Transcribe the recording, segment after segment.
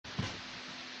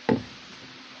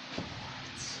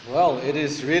Well, it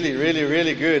is really, really,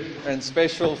 really good and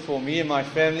special for me and my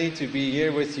family to be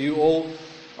here with you all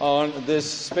on this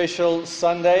special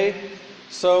Sunday.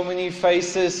 So many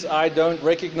faces I don't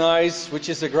recognize, which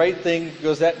is a great thing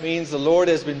because that means the Lord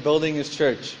has been building His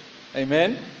church.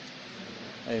 Amen?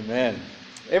 Amen.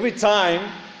 Every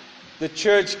time the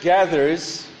church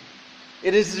gathers,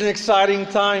 it is an exciting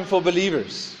time for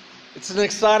believers. It's an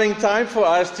exciting time for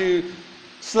us to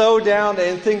slow down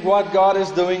and think what God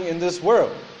is doing in this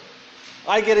world.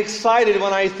 I get excited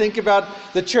when I think about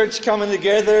the church coming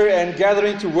together and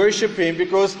gathering to worship Him,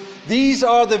 because these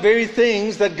are the very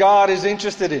things that God is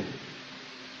interested in.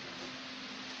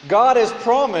 God has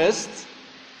promised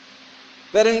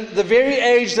that in the very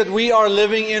age that we are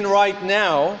living in right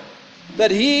now,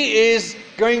 that He is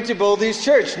going to build His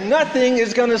church. Nothing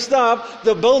is going to stop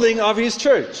the building of His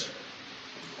church.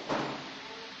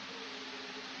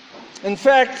 In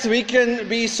fact, we can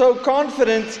be so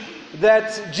confident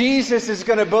that Jesus is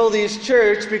going to build His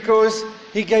church because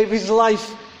He gave His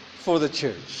life for the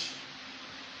church.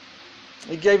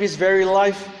 He gave His very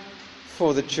life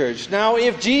for the church. Now,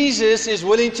 if Jesus is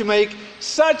willing to make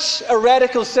such a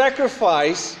radical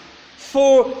sacrifice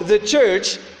for the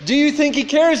church, do you think He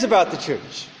cares about the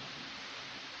church?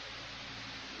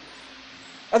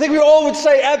 I think we all would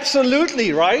say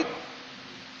absolutely, right?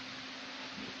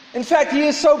 In fact, He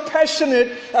is so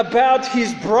passionate about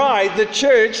His bride, the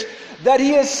church, that He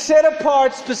has set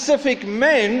apart specific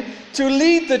men to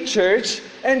lead the church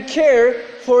and care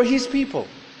for His people.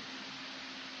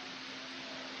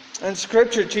 And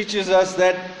Scripture teaches us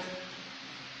that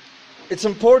it's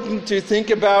important to think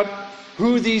about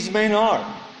who these men are,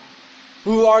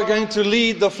 who are going to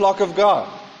lead the flock of God.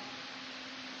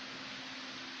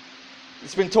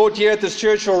 It's been taught here at this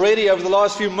church already over the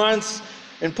last few months.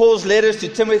 In Paul's letters to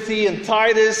Timothy and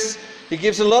Titus, he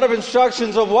gives a lot of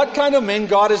instructions of what kind of men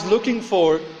God is looking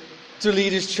for to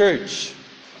lead His church.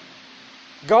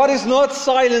 God is not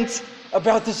silent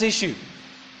about this issue.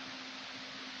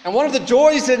 And one of the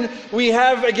joys that we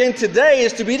have again today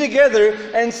is to be together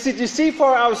and to see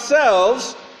for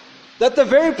ourselves that the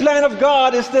very plan of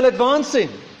God is still advancing.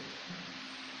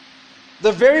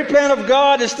 The very plan of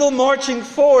God is still marching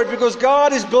forward because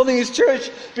God is building His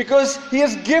church, because He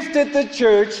has gifted the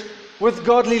church with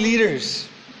godly leaders.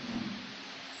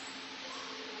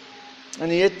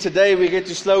 And yet today we get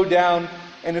to slow down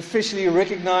and officially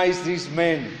recognize these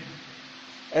men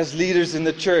as leaders in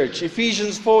the church.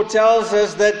 Ephesians 4 tells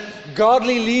us that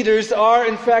godly leaders are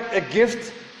in fact a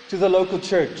gift to the local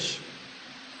church.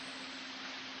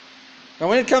 Now,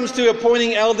 when it comes to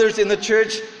appointing elders in the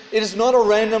church, it is not a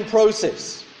random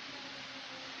process.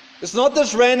 It's not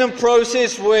this random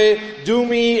process where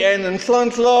Dumi and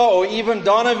Ntlantla or even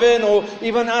Donovan or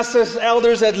even us as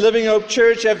elders at Living Hope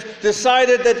Church have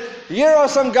decided that here are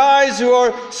some guys who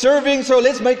are serving, so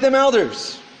let's make them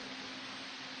elders.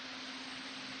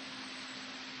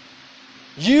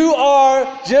 You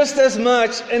are just as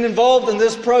much involved in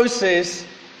this process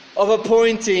of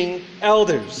appointing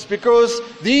elders, because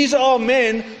these are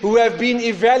men who have been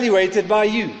evaluated by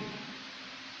you.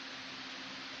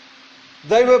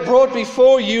 They were brought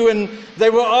before you and they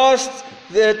were asked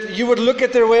that you would look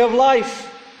at their way of life.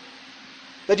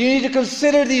 That you need to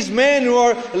consider these men who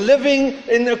are living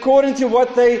in according to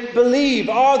what they believe.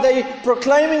 Are they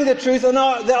proclaiming the truth, and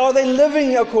are they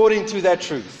living according to that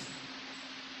truth?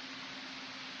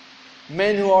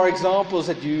 Men who are examples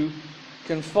that you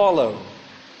can follow.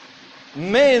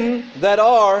 Men that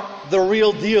are the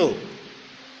real deal.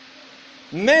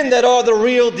 Men that are the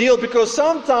real deal, because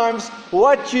sometimes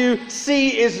what you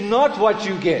see is not what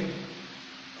you get.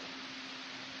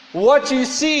 What you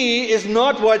see is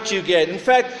not what you get. In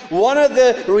fact, one of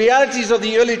the realities of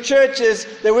the early church is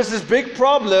there was this big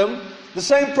problem, the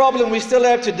same problem we still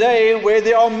have today, where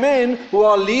there are men who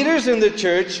are leaders in the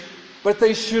church, but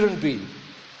they shouldn't be.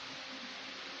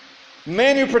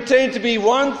 Men who pretend to be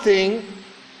one thing,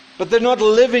 but they're not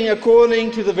living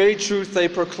according to the very truth they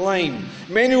proclaim.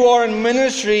 Men who are in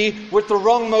ministry with the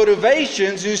wrong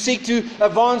motivations, who seek to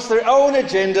advance their own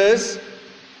agendas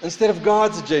instead of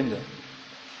God's agenda.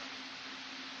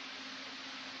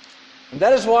 And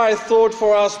that is why I thought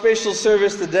for our special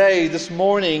service today, this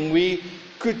morning, we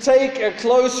could take a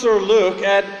closer look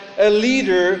at a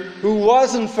leader who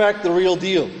was in fact the real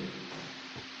deal.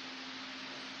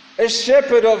 A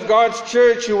shepherd of God's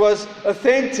church who was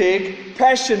authentic,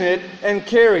 passionate, and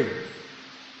caring.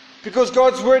 Because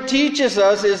God's Word teaches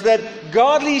us is that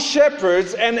godly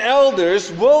shepherds and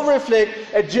elders will reflect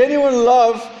a genuine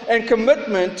love and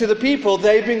commitment to the people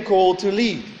they've been called to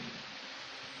lead.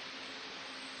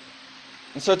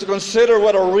 And so to consider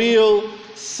what a real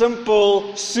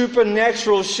simple,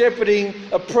 supernatural shepherding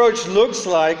approach looks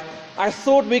like, I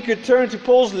thought we could turn to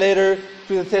Paul's letter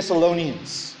to the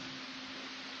Thessalonians.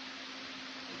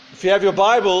 If you have your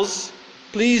Bibles,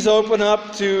 please open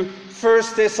up to 1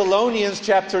 Thessalonians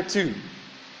chapter 2.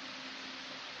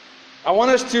 I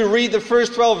want us to read the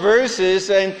first 12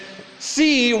 verses and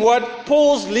see what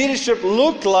Paul's leadership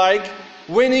looked like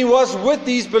when he was with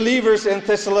these believers in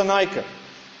Thessalonica.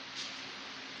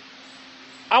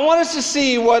 I want us to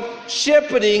see what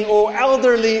shepherding or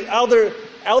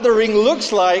eldering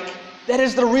looks like. That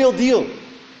is the real deal.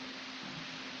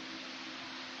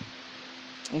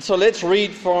 And so let's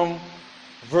read from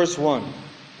verse 1,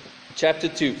 chapter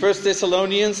 2. 1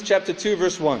 Thessalonians chapter 2,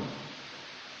 verse 1.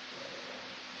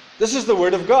 This is the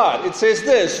word of God. It says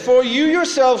this, "For you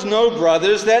yourselves know,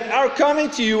 brothers, that our coming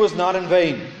to you was not in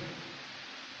vain.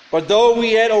 But though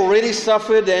we had already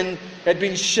suffered and had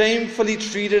been shamefully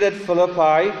treated at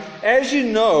Philippi, as you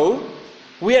know,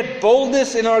 we had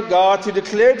boldness in our God to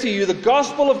declare to you the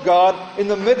gospel of God in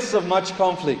the midst of much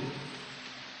conflict.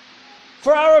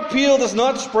 For our appeal does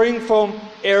not spring from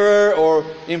error or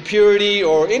impurity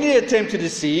or any attempt to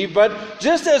deceive, but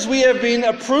just as we have been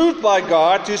approved by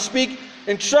God to speak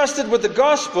entrusted with the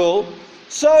gospel,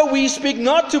 so we speak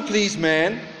not to please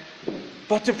man,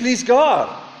 but to please God,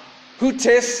 who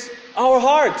tests our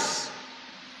hearts.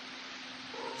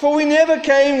 For we never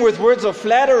came with words of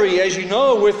flattery, as you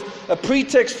know, with a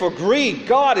pretext for greed.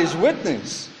 God is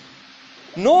witness.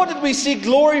 Nor did we seek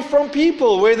glory from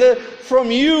people, whether from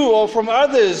you or from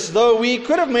others, though we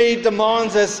could have made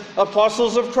demands as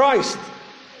apostles of Christ.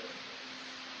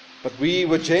 But we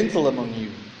were gentle among you,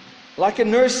 like a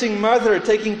nursing mother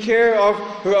taking care of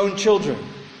her own children.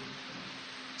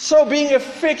 So being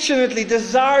affectionately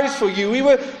desirous for you, we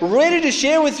were ready to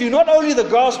share with you not only the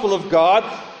gospel of God,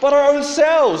 but our own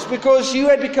selves, because you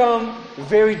had become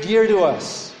very dear to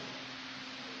us.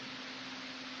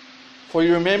 For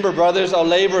you remember, brothers, our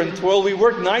labor and toil. We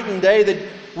worked night and day that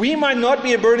we might not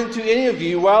be a burden to any of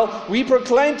you while we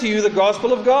proclaim to you the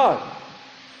gospel of God.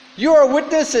 You are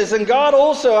witnesses, and God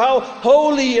also, how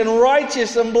holy and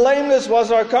righteous and blameless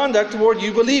was our conduct toward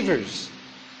you believers.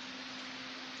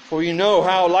 For you know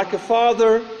how, like a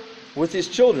father with his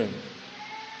children,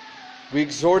 we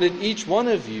exhorted each one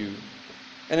of you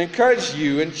and encouraged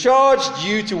you and charged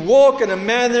you to walk in a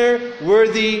manner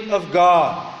worthy of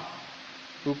God,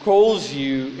 who calls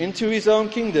you into his own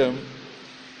kingdom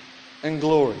and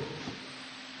glory."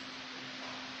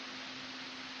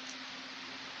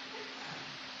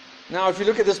 Now, if you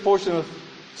look at this portion of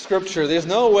Scripture, there's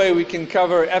no way we can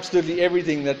cover absolutely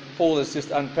everything that Paul has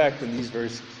just unpacked in these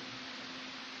verses.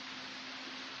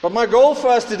 But my goal for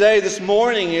us today, this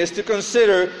morning, is to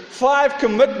consider 5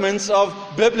 commitments of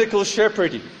biblical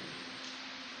shepherding.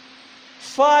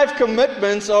 5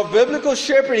 commitments of biblical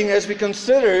shepherding as we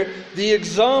consider the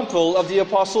example of the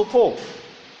Apostle Paul.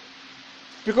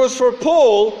 Because for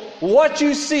Paul, what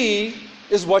you see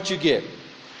is what you get.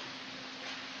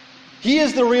 He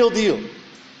is the real deal.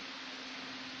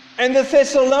 And the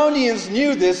Thessalonians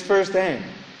knew this firsthand.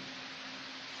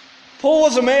 Paul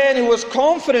was a man who was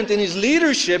confident in his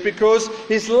leadership because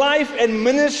his life and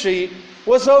ministry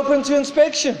was open to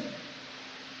inspection.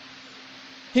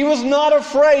 He was not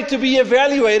afraid to be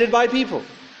evaluated by people.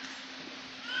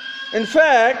 In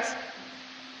fact,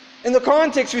 in the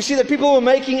context, we see that people were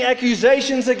making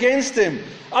accusations against him.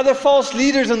 Other false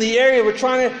leaders in the area were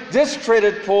trying to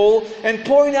discredit Paul and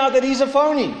point out that he's a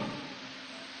phony.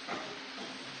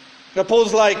 Now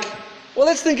Paul's like, well,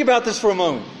 let's think about this for a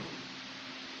moment.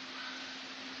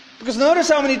 Because notice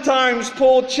how many times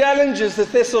Paul challenges the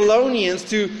Thessalonians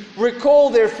to recall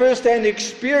their first-hand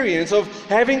experience of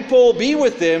having Paul be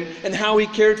with them and how he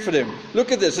cared for them.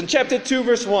 Look at this. In chapter 2,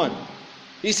 verse 1,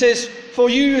 he says, "For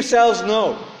you yourselves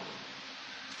know."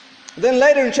 Then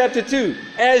later in chapter 2,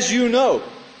 "as you know."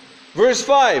 Verse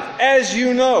 5, "as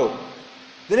you know."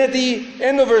 Then at the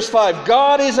end of verse 5,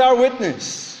 "God is our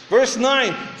witness." Verse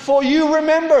 9, "for you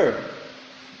remember."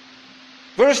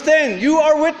 Verse 10, "you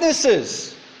are witnesses."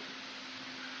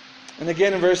 And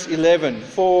again in verse 11,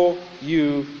 "for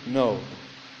you know."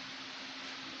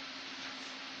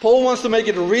 Paul wants to make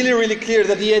it really, really clear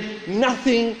that he had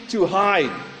nothing to hide.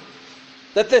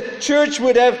 That the church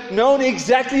would have known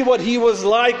exactly what he was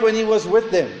like when he was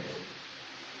with them.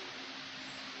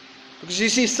 Because you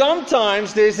see,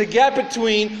 sometimes there's a gap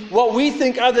between what we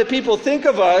think other people think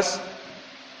of us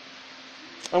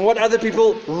and what other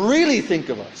people really think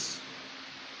of us.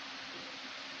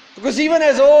 Because even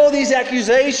as all these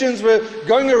accusations were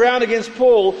going around against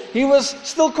Paul, he was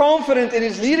still confident in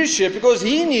his leadership because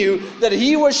he knew that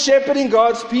he was shepherding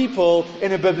God's people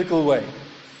in a biblical way.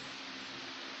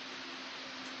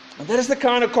 And that is the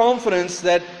kind of confidence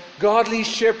that godly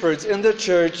shepherds in the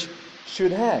church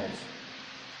should have.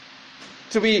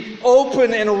 To be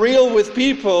open and real with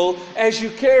people as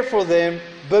you care for them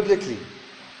biblically.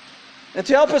 And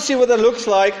to help us see what that looks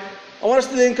like, I want us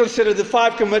to then consider the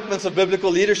 5 commitments of biblical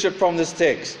leadership from this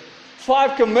text.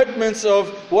 5 commitments of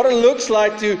what it looks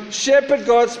like to shepherd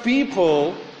God's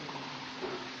people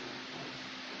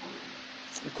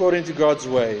according to God's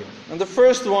way. And the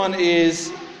first one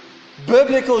is,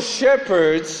 biblical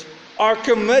shepherds are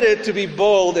committed to be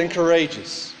bold and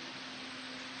courageous.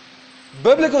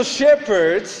 Biblical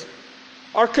shepherds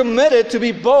are committed to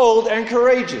be bold and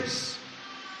courageous.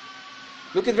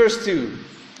 Look at verse 2,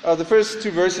 the first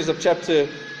 2 verses of chapter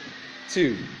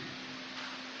 2.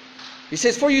 He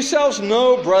says, "For yourselves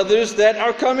know, brothers, that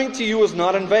our coming to you was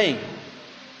not in vain.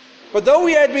 But though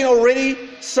we had been already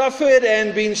suffered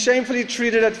and been shamefully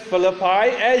treated at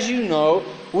Philippi, as you know,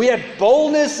 we had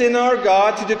boldness in our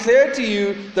God to declare to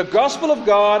you the gospel of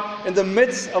God in the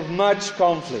midst of much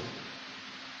conflict."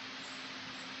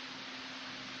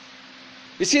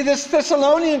 You see, this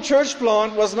Thessalonian church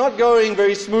plant was not going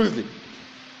very smoothly.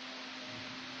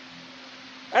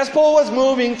 As Paul was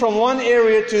moving from one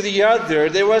area to the other,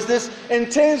 there was this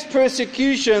intense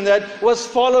persecution that was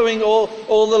following all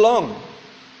along.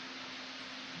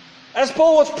 As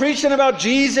Paul was preaching about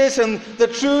Jesus and the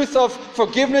truth of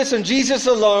forgiveness and Jesus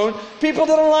alone, people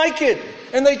didn't like it.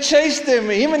 And they chased him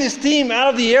and his team, out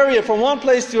of the area from one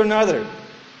place to another.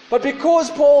 But because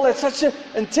Paul had such an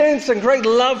intense and great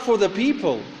love for the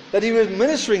people that he was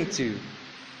ministering to,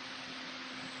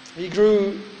 he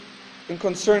grew in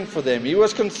concern for them. He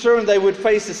was concerned they would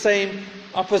face the same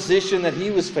opposition that he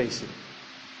was facing.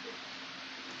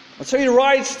 And so he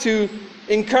writes to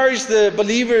encourage the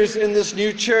believers in this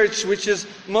new church, which is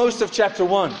most of chapter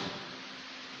 1.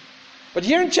 But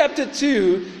here in chapter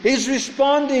 2, he's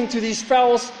responding to these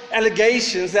false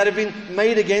allegations that have been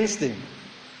made against him.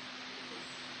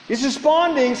 He's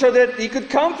responding so that he could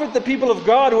comfort the people of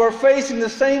God who are facing the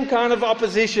same kind of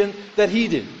opposition that he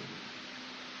did.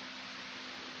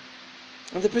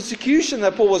 And the persecution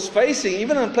that Paul was facing,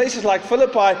 even in places like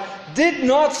Philippi, did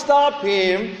not stop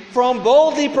him from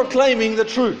boldly proclaiming the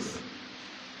truth.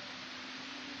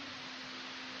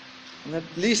 And at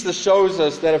least this shows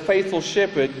us that a faithful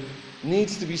shepherd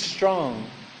needs to be strong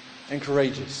and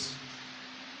courageous.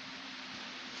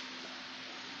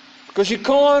 Because you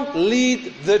can't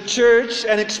lead the church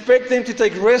and expect them to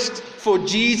take risks for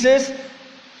Jesus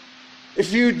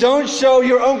if you don't show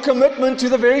your own commitment to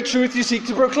the very truth you seek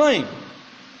to proclaim.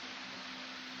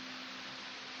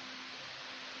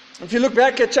 If you look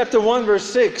back at chapter 1, verse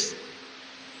 6,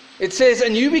 it says,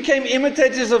 "And you became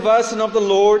imitators of us and of the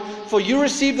Lord, for you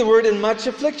received the word in much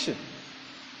affliction."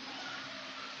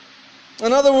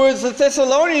 In other words, the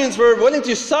Thessalonians were willing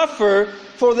to suffer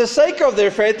for the sake of their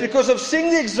faith because of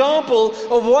seeing the example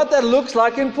of what that looks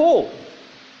like in Paul,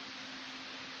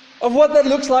 of what that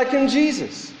looks like in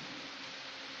Jesus.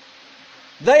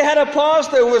 They had a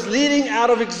pastor who was leading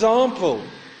out of example.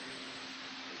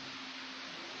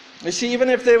 You see, even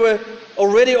if there were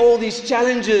already all these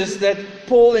challenges that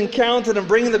Paul encountered in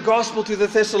bringing the gospel to the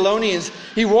Thessalonians,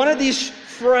 he wanted these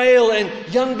frail and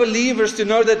young believers to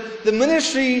know that the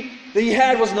ministry that he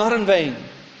had was not in vain.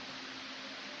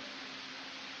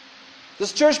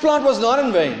 This church plant was not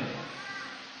in vain.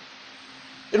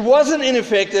 It wasn't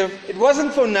ineffective. It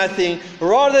wasn't for nothing.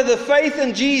 Rather, the faith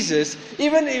in Jesus,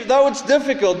 even though it's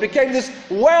difficult, became this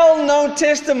well-known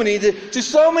testimony to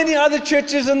so many other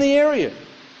churches in the area.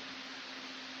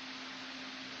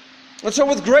 And so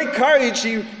with great courage,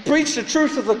 he preached the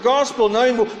truth of the gospel,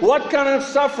 knowing what kind of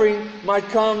suffering might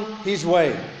come his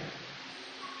way.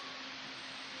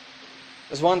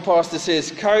 As one pastor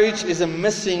says, courage is a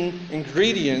missing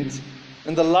ingredient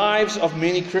in the lives of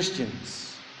many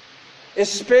Christians,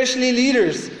 especially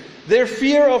leaders. Their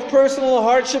fear of personal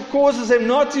hardship causes them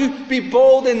not to be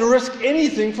bold and risk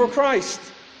anything for Christ.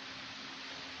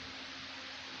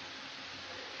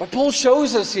 But Paul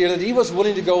shows us here that he was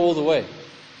willing to go all the way.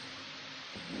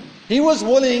 He was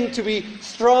willing to be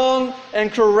strong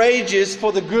and courageous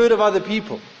for the good of other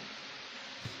people.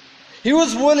 He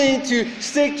was willing to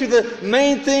stick to the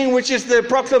main thing, which is the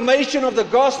proclamation of the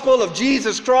gospel of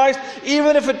Jesus Christ,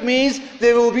 even if it means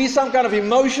there will be some kind of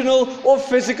emotional or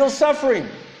physical suffering.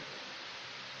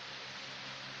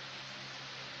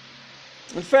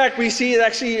 In fact, we see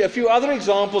actually a few other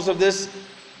examples of this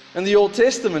in the Old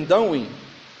Testament, don't we?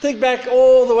 Think back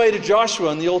all the way to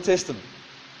Joshua in the Old Testament.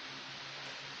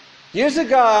 Here's a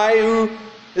guy who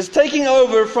is taking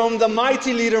over from the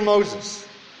mighty leader Moses.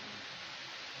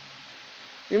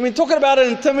 We've been talking about an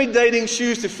intimidating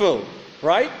shoes to fill,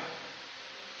 right?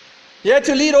 He had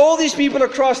to lead all these people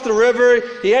across the river.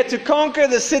 He had to conquer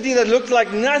the city that looked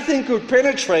like nothing could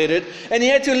penetrate it. And he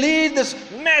had to lead this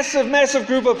massive, massive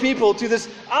group of people to this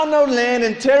unknown land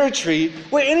and territory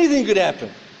where anything could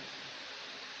happen.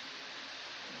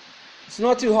 It's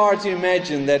not too hard to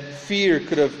imagine that fear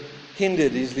could have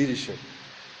hindered his leadership.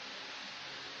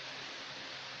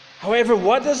 However,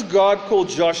 what does God call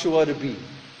Joshua to be?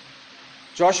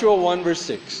 Joshua 1 verse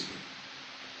 6.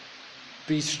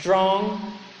 Be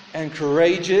strong and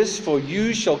courageous, for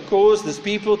you shall cause this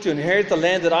people to inherit the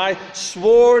land that I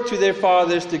swore to their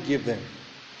fathers to give them.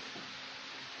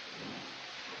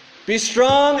 Be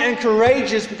strong and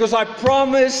courageous, because I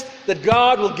promised that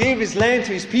God will give His land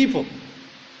to His people.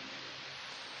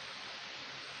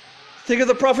 Think of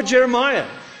the prophet Jeremiah.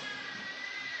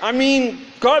 I mean,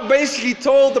 God basically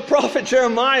told the prophet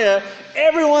Jeremiah,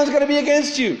 everyone's going to be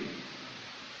against you.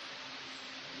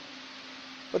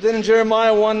 But then in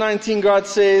Jeremiah 1:19, God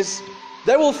says,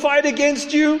 they will fight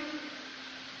against you.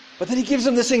 But then He gives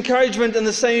them this encouragement in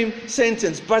the same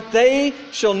sentence. But they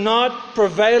shall not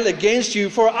prevail against you,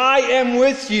 for I am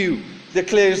with you,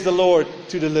 declares the Lord,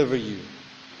 to deliver you.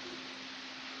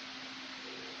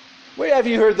 Where have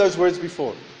you heard those words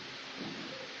before?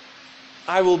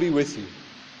 I will be with you.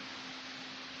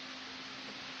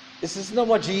 Is this not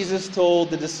what Jesus told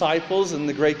the disciples in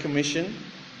the Great Commission?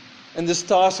 And this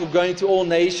task of going to all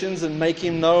nations and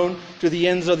making Him known to the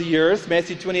ends of the earth.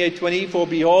 Matthew 28:20, for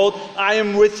behold, I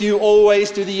am with you always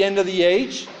to the end of the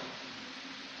age.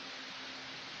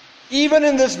 Even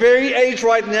in this very age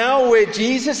right now where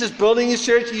Jesus is building His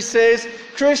church, He says,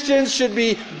 Christians should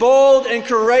be bold and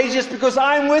courageous because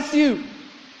I'm with you.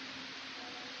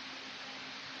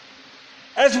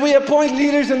 As we appoint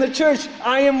leaders in the church,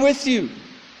 I am with you.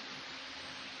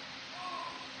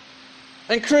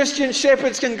 And Christian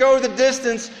shepherds can go the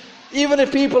distance even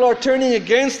if people are turning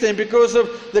against them because of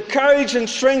the courage and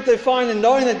strength they find in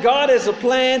knowing that God has a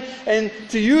plan and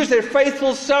to use their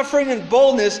faithful suffering and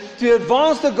boldness to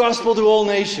advance the gospel to all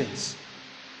nations.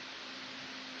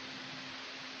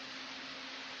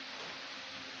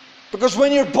 Because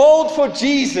when you're bold for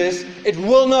Jesus, it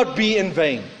will not be in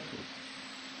vain.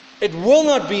 It will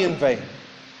not be in vain.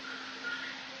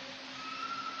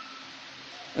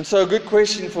 And so a good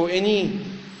question for any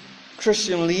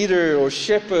Christian leader or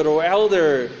shepherd or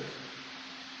elder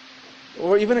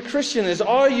or even a Christian is,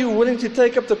 are you willing to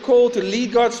take up the call to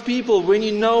lead God's people when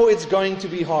you know it's going to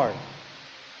be hard?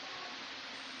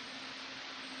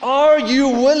 Are you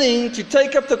willing to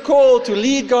take up the call to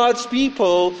lead God's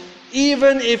people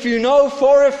even if you know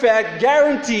for a fact,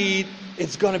 guaranteed,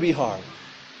 it's going to be hard?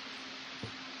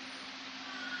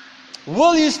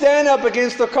 Will you stand up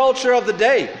against the culture of the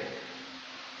day?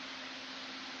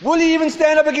 Will you even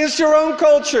stand up against your own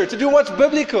culture to do what's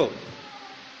biblical?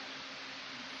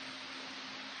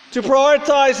 To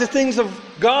prioritize the things of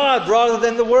God rather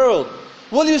than the world?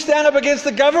 Will you stand up against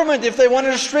the government if they want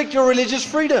to restrict your religious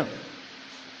freedom?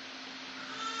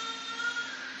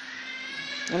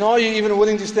 And are you even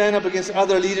willing to stand up against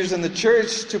other leaders in the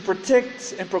church to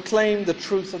protect and proclaim the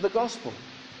truth of the gospel?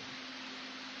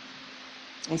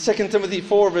 In 2 Timothy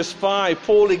 4 verse 5,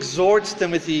 Paul exhorts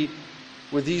Timothy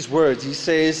with these words. He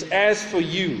says, as for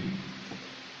you,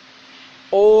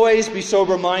 always be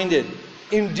sober-minded,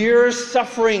 endure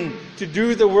suffering to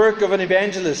do the work of an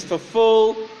evangelist,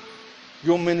 fulfill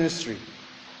your ministry.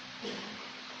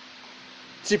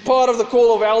 See, part of the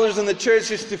call of elders in the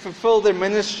church is to fulfill their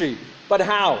ministry. But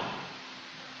how?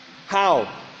 How?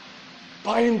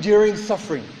 By enduring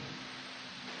suffering.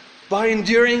 By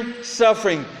enduring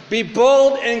suffering. Be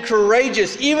bold and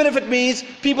courageous, even if it means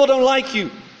people don't like you.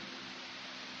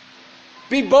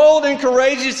 Be bold and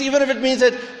courageous, even if it means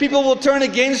that people will turn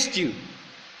against you.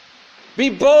 Be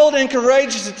bold and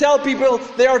courageous to tell people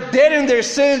they are dead in their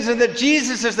sins and that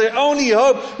Jesus is their only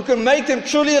hope who can make them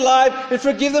truly alive and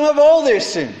forgive them of all their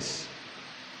sins.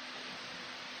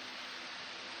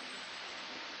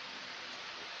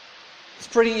 It's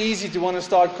pretty easy to want to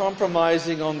start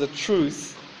compromising on the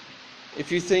truth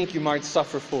if you think you might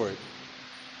suffer for it.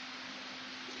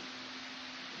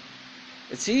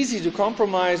 It's easy to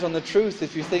compromise on the truth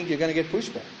if you think you're going to get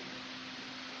pushback.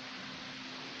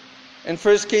 In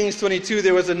 1 Kings 22,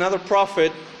 there was another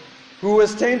prophet who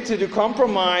was tempted to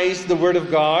compromise the word of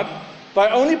God by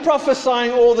only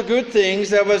prophesying all the good things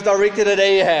that was directed at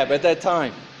Ahab at that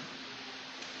time.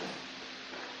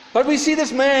 But we see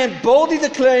this man boldly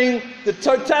declaring the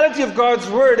totality of God's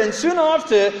word, and soon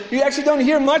after, you actually don't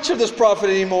hear much of this prophet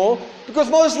anymore, because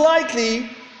most likely,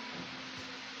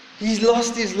 he's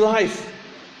lost his life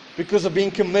because of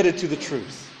being committed to the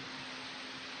truth.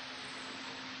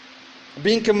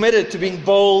 Being committed to being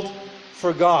bold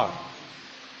for God.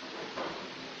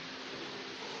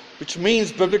 Which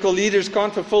means biblical leaders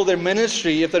can't fulfill their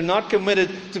ministry if they're not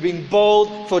committed to being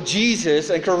bold for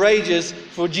Jesus and courageous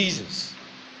for Jesus.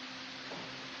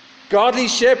 Godly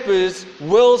shepherds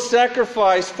will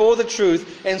sacrifice for the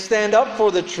truth and stand up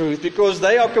for the truth because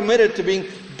they are committed to being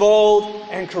bold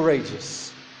and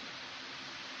courageous.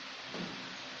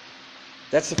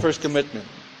 That's the first commitment.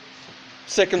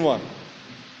 Second one.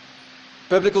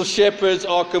 Biblical shepherds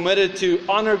are committed to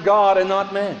honor God and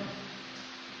not man.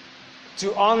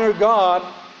 To honor God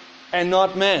and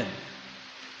not man.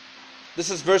 This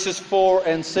is verses 4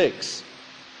 and 6.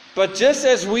 But just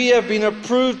as we have been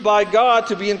approved by God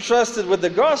to be entrusted with the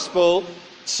gospel,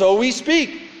 so we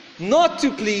speak, not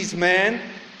to please man,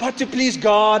 but to please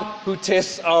God who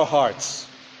tests our hearts.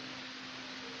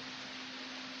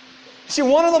 See,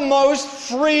 one of the most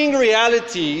freeing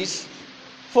realities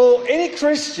for any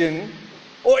Christian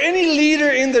or any leader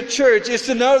in the church is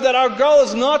to know that our goal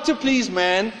is not to please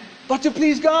man, but to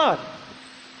please God.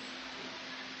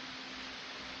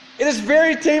 It is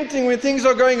very tempting when things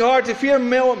are going hard to fear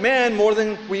man more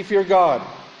than we fear God.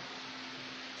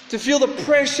 To feel the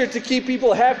pressure to keep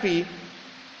people happy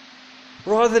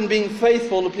rather than being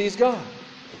faithful to please God.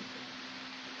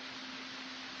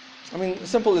 I mean, a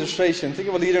simple illustration. Think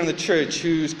of a leader in the church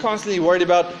who's constantly worried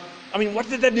about, what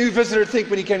did that new visitor think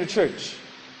when he came to church?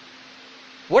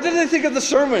 What did they think of the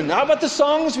sermon? How about the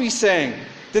songs we sang?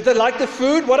 Did they like the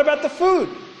food? What about the food?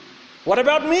 What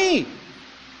about me?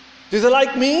 Do they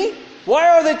like me? Why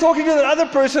are they talking to that other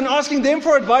person, asking them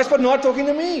for advice, but not talking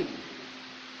to me?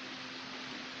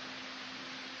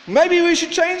 Maybe we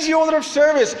should change the order of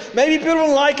service. Maybe people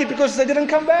don't like it because they didn't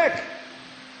come back.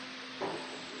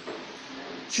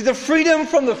 See, the freedom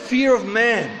from the fear of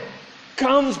man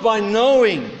comes by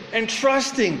knowing and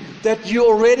trusting that you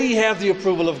already have the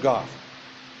approval of God.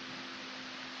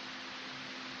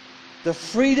 The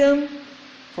freedom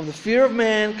from the fear of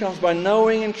man comes by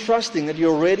knowing and trusting that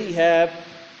you already have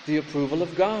the approval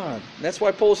of God. And that's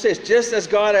why Paul says, just as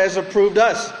God has approved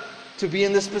us to be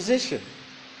in this position.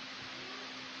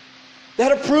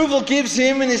 That approval gives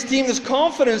him and his team this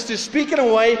confidence to speak in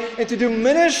a way and to do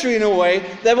ministry in a way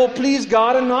that will please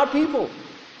God and not people.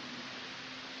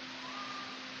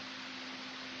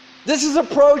 This is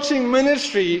approaching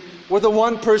ministry with a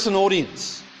one-person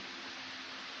audience.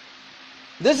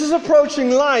 This is approaching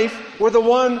life with a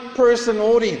one-person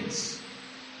audience.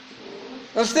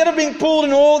 Instead of being pulled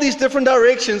in all these different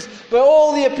directions by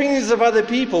all the opinions of other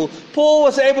people, Paul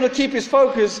was able to keep his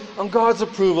focus on God's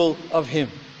approval of him.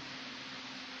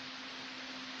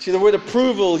 See, the word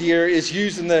approval here is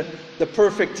used in the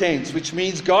perfect tense, which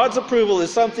means God's approval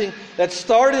is something that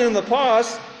started in the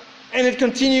past and it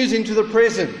continues into the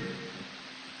present.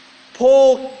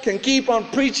 Paul can keep on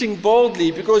preaching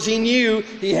boldly because he knew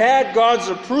he had God's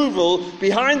approval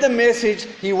behind the message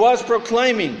he was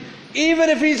proclaiming, even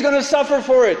if he's going to suffer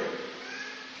for it.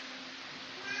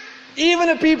 Even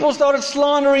if people started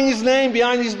slandering his name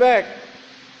behind his back.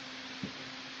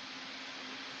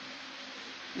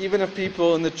 Even if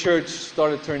people in the church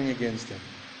started turning against him.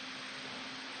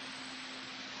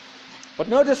 But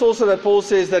notice also that Paul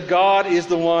says that God is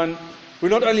the one who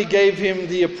not only gave him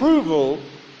the approval,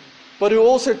 but who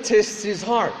also tests his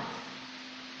heart.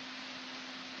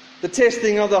 The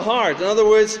testing of the heart. In other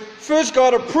words, first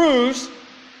God approves,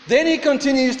 then he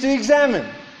continues to examine.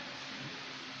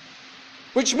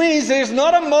 Which means there's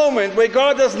not a moment where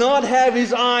God does not have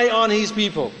his eye on his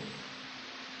people.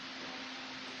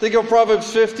 Think of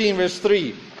Proverbs 15 verse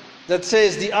 3 that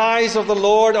says, the eyes of the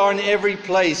Lord are in every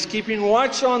place, keeping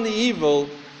watch on the evil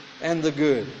and the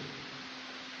good.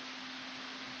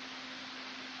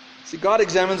 See, God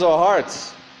examines our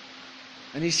hearts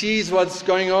and he sees what's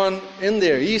going on in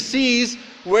there. He sees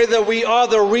whether we are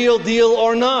the real deal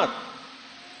or not.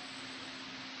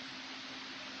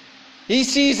 He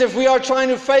sees if we are trying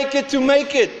to fake it to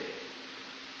make it.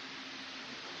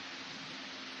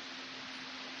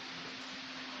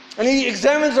 And he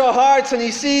examines our hearts and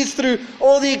he sees through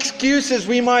all the excuses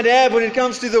we might have when it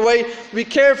comes to the way we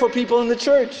care for people in the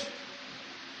church.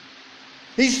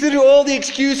 He sees through all the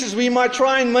excuses we might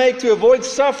try and make to avoid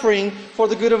suffering for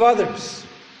the good of others.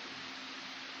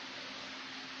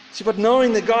 See, but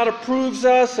knowing that God approves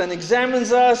us and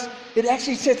examines us, it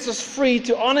actually sets us free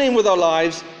to honor him with our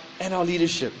lives and our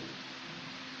leadership.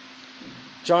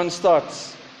 John Stott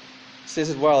says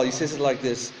it well. He says it like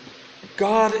this.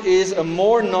 God is a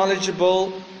more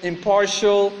knowledgeable,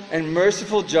 impartial, and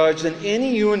merciful judge than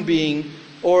any human being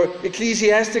or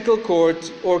ecclesiastical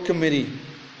court or committee.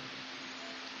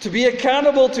 To be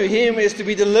accountable to him is to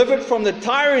be delivered from the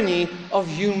tyranny of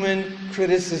human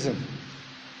criticism.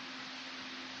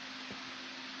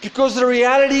 Because the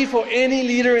reality for any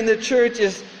leader in the church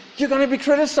is you're going to be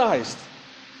criticized.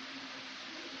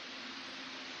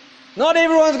 Not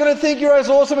everyone's going to think you're as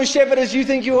awesome a shepherd as you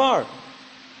think you are.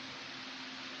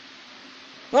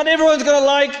 Not everyone's going to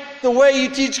like the way you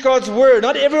teach God's Word.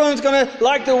 Not everyone's going to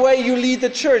like the way you lead the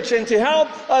church. And to help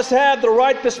us have the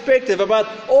right perspective about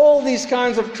all these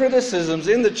kinds of criticisms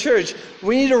in the church,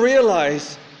 we need to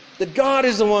realize that God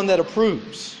is the one that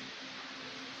approves.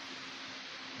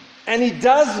 And He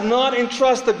does not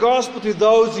entrust the gospel to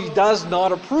those He does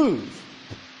not approve.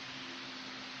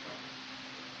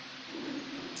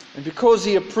 And because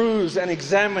He approves and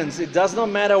examines, it does not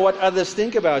matter what others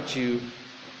think about you,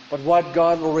 but what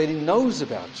God already knows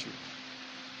about you.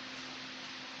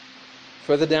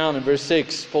 Further down in verse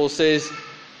 6, Paul says,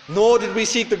 "Nor did we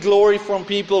seek the glory from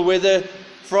people, whether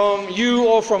from you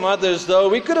or from others, though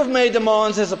we could have made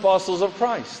demands as apostles of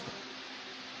Christ."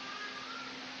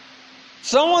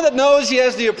 Someone that knows he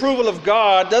has the approval of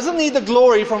God doesn't need the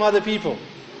glory from other people.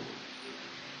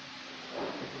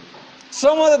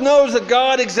 Someone that knows that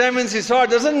God examines his heart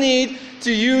doesn't need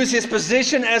to use his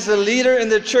position as a leader in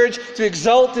the church to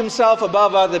exalt himself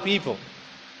above other people.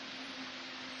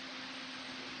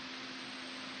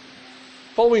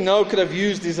 Paul, we know, could have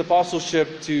used his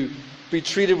apostleship to be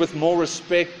treated with more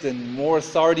respect and more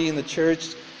authority in the church,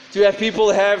 to have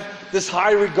people have this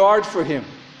high regard for him.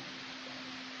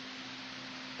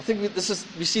 I think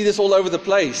we see this all over the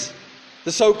place.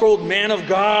 The so-called man of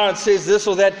God says this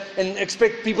or that and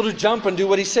expect people to jump and do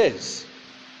what he says.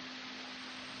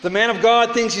 The man of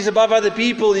God thinks he's above other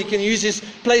people. He can use his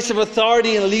place of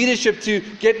authority and leadership to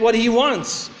get what he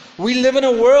wants. We live in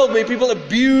a world where people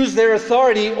abuse their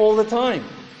authority all the time.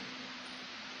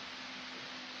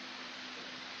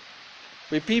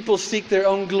 Where people seek their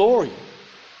own glory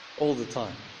all the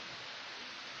time.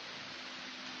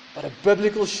 But a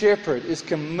biblical shepherd is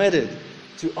committed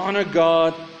to honor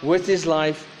God with his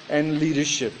life and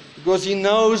leadership. Because he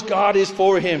knows God is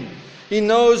for him. He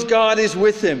knows God is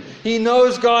with him. He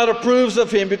knows God approves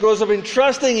of him because of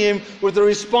entrusting him with the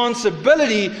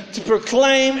responsibility to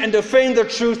proclaim and defend the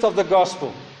truth of the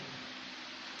gospel.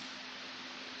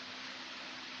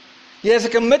 He has a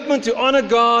commitment to honor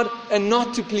God and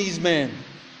not to please man.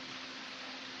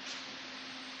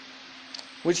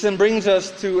 Which then brings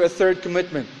us to a third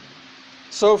commitment.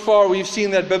 So far we've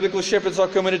seen that biblical shepherds are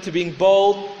committed to being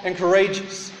bold and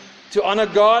courageous, to honor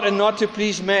God and not to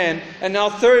please man. And now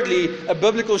thirdly, a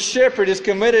biblical shepherd is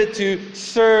committed to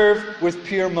serve with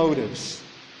pure motives.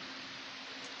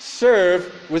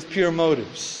 Serve with pure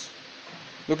motives.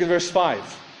 Look at verse 5.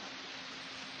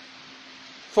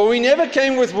 "For we never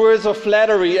came with words of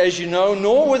flattery, as you know,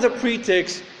 nor with a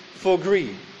pretext for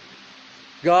greed.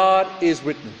 God is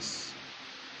witness."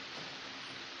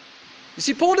 You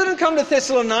see, Paul didn't come to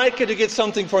Thessalonica to get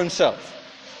something for himself.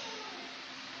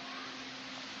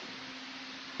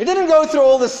 He didn't go through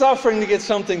all the suffering to get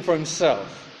something for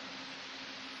himself.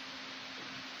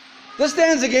 This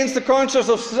stands against the conscience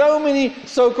of so many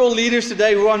so-called leaders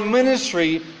today who are in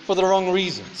ministry for the wrong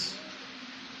reasons.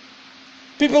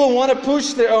 People who want to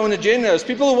push their own agendas.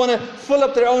 People who want to fill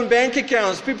up their own bank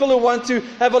accounts. People who want to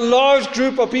have a large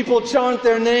group of people chant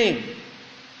their name.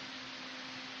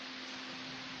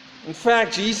 In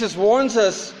fact, Jesus warns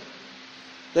us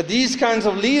that these kinds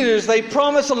of leaders, they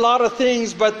promise a lot of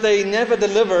things, but they never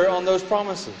deliver on those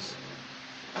promises.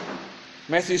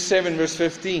 Matthew 7 verse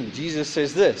 15, Jesus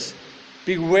says this,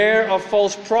 "Beware of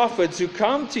false prophets who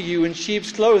come to you in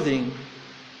sheep's clothing,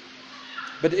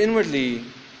 but inwardly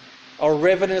are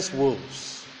ravenous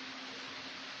wolves."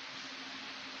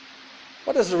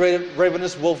 What does a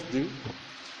ravenous wolf do?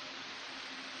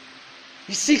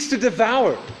 He seeks to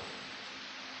devour.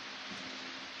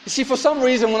 You see, for some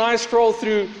reason, when I scroll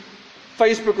through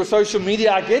Facebook or social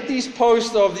media, I get these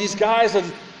posts of these guys that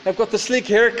have got the slick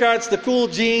haircuts, the cool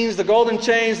jeans, the golden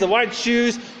chains, the white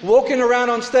shoes, walking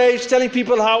around on stage telling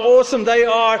people how awesome they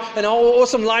are and how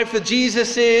awesome life with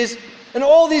Jesus is. And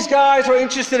all these guys are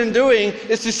interested in doing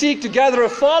is to seek to gather a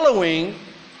following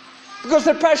because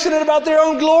they're passionate about their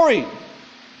own glory.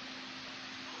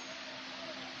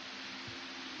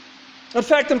 In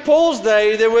fact, in Paul's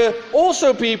day, there were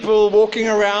also people walking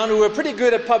around who were pretty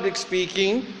good at public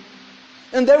speaking,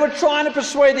 and they were trying to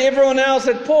persuade everyone else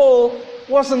that Paul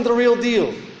wasn't the real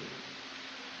deal.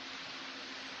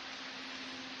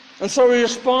 And so he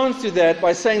responds to that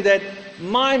by saying that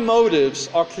my motives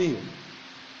are clear.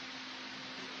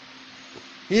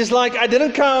 He's like, I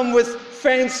didn't come with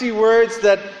fancy words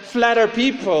that flatter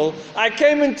people. I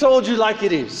came and told you like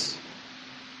it is.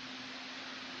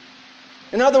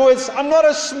 In other words, I'm not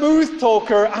a smooth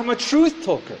talker, I'm a truth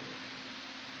talker.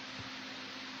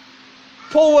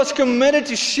 Paul was committed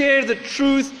to share the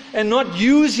truth and not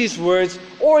use his words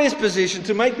or his position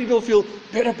to make people feel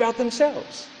better about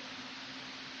themselves.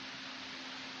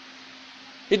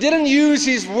 He didn't use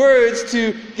his words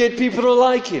to get people to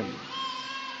like him.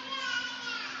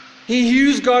 He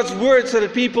used God's word so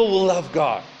that people will love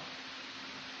God.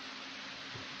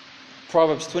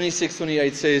 Proverbs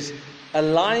 26:28 says, "A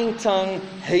lying tongue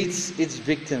hates its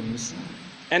victims,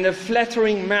 and a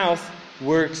flattering mouth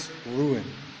works ruin."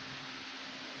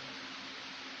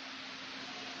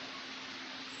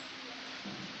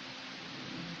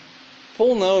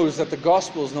 Paul knows that the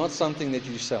gospel is not something that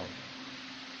you sell.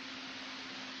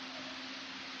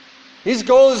 His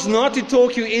goal is not to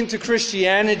talk you into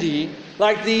Christianity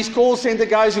like these call center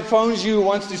guys who phones you,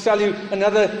 wants to sell you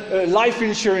another life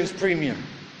insurance premium.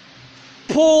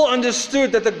 Paul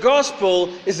understood that the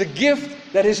gospel is a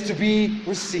gift that is to be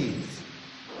received.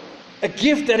 A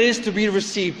gift that is to be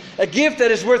received. A gift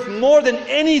that is worth more than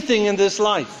anything in this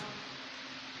life.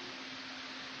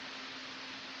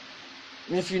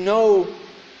 And if you know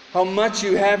how much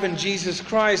you have in Jesus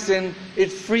Christ, then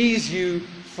it frees you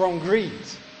from greed.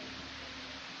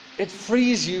 It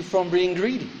frees you from being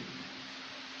greedy.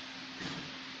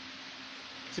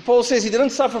 See, Paul says he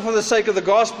didn't suffer for the sake of the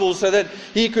gospel so that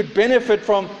he could benefit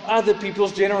from other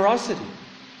people's generosity.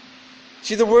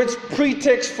 See, the word's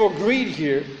pretext for greed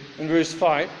here in verse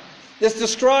 5 is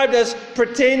described as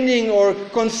pretending or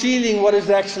concealing what is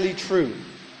actually true.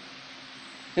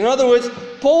 In other words,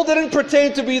 Paul didn't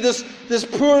pretend to be this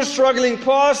poor, struggling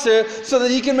pastor so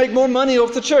that he can make more money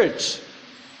off the church.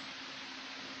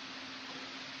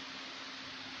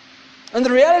 And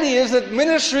the reality is that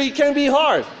ministry can be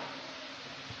hard.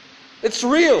 It's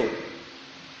real.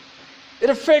 It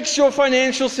affects your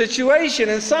financial situation.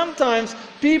 And sometimes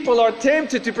people are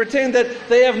tempted to pretend that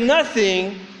they have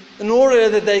nothing in order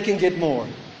that they can get more.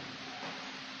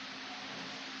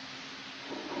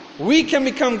 We can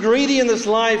become greedy in this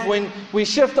life when we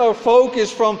shift our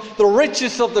focus from the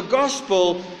riches of the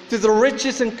gospel to the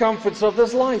riches and comforts of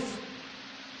this life.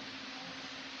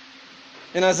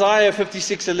 In Isaiah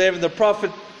 56:11, the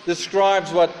prophet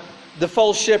describes what the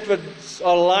false shepherds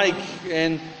are like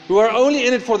and who are only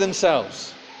in it for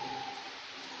themselves.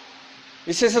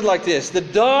 He says it like this: "The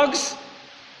dogs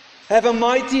have a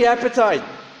mighty appetite.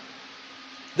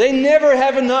 They never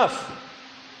have enough.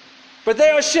 But they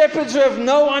are shepherds who have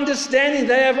no understanding.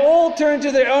 They have all turned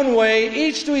to their own way,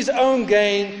 each to his own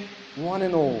gain, one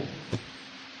and all."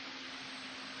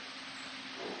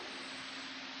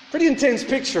 Pretty intense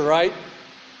picture, right?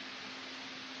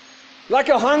 Like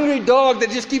a hungry dog that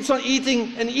just keeps on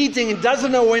eating and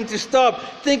doesn't know when to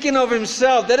stop, thinking of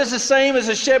himself. That is the same as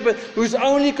a shepherd who's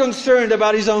only concerned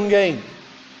about his own gain.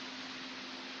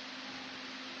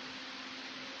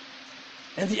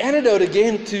 And the antidote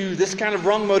again to this kind of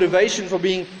wrong motivation for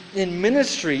being in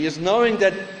ministry is knowing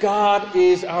that God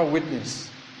is our witness.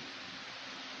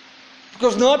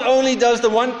 Because not only does the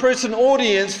one-person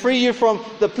audience free you from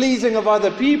the pleasing of other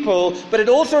people, but it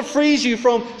also frees you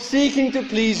from seeking to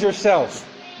please yourself.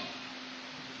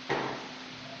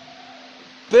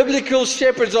 Biblical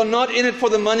shepherds are not in it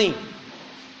for the money.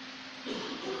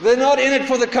 They're not in it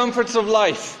for the comforts of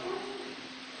life.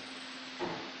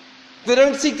 They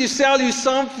don't seek to sell you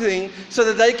something so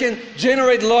that they can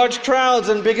generate large crowds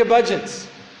and bigger budgets.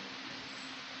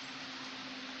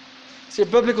 See, a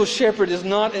biblical shepherd is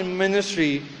not in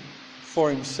ministry for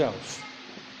himself.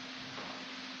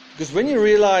 Because when you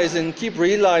realize and keep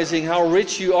realizing how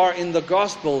rich you are in the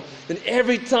gospel, then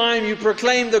every time you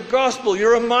proclaim the gospel,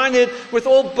 you're reminded with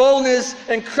all boldness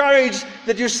and courage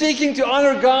that you're seeking to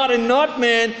honor God and not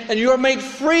man, and you are made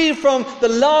free from the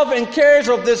love and cares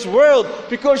of this world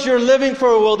because you're living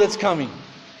for a world that's coming.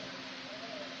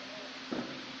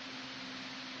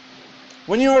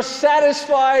 When you are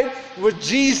satisfied with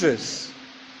Jesus,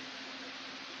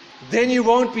 then you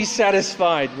won't be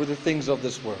satisfied with the things of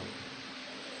this world.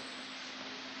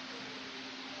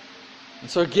 And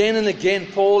so again and again,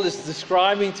 Paul is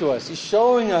describing to us, he's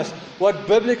showing us what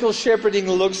biblical shepherding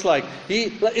looks like.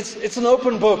 It's an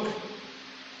open book.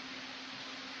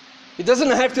 He doesn't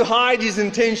have to hide his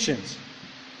intentions.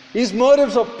 His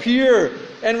motives are pure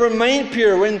and remain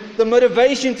pure when the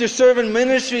motivation to serve in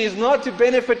ministry is not to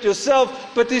benefit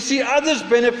yourself, but to see others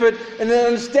benefit and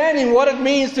understanding what it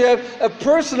means to have a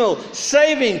personal,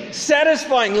 saving,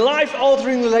 satisfying,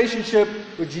 life-altering relationship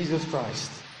with Jesus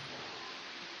Christ.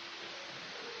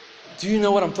 Do you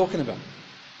know what I'm talking about?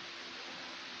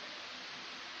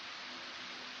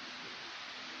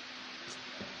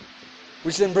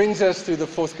 Which then brings us to the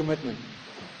fourth commitment.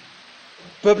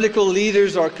 Biblical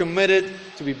leaders are committed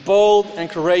to be bold and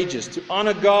courageous, to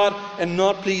honor God and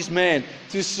not please man,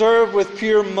 to serve with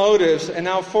pure motives, and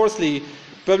now fourthly,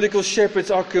 biblical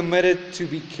shepherds are committed to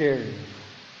be caring.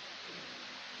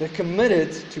 They're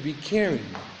committed to be caring.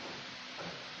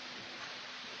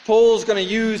 Paul's going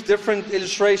to use different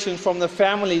illustrations from the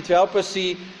family to help us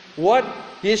see what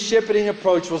his shepherding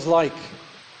approach was like.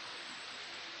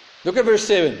 Look at verse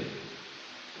 7.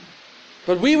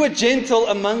 But we were gentle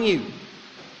among you,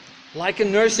 like a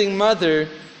nursing mother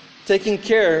taking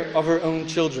care of her own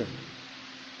children.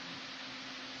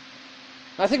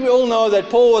 I think we all know that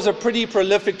Paul was a pretty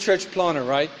prolific church planter,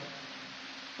 right?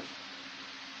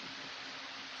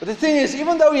 But the thing is,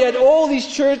 even though he had all these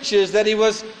churches that he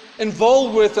was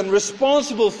involved with and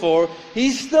responsible for,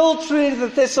 he still treated the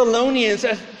Thessalonians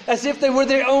as if they were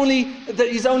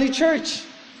his only church.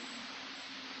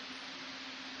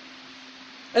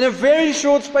 In a very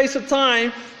short space of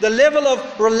time, the level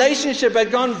of relationship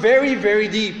had gone very, very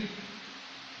deep.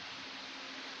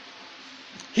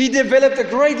 He developed a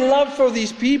great love for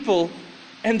these people,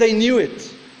 and they knew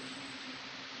it.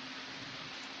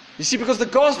 You see, because the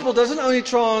gospel doesn't only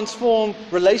transform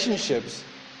relationships,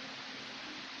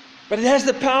 but it has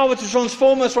the power to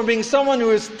transform us from being someone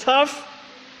who is tough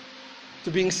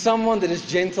to being someone that is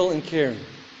gentle and caring.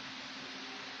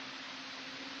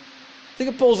 Think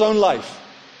of Paul's own life.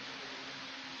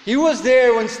 He was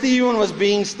there when Stephen was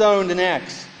being stoned in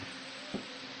Acts.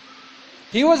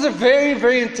 He was a very,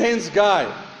 very intense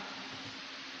guy.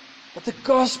 But the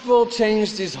gospel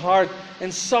changed his heart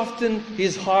and softened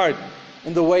his heart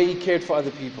in the way he cared for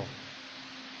other people.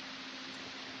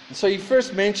 And so he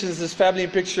first mentions this family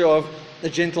picture of the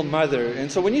gentle mother.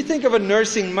 And so when you think of a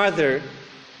nursing mother,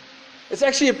 it's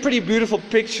actually a pretty beautiful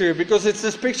picture because it's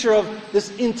this picture of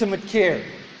this intimate care.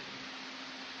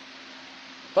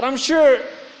 But I'm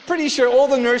pretty sure all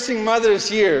the nursing mothers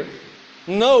here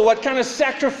know what kind of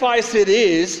sacrifice it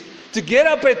is to get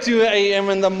up at 2 a.m.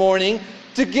 in the morning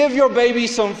to give your baby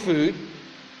some food.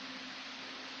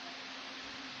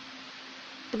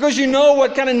 Because you know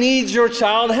what kind of needs your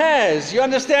child has. You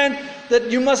understand that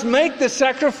you must make the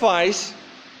sacrifice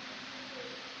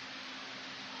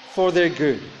for their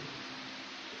good.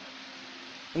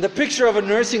 And the picture of a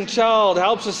nursing child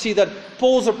helps us see that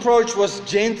Paul's approach was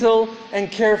gentle and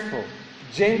careful.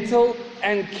 Gentle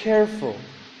and careful.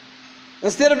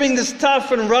 Instead of being this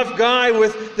tough and rough guy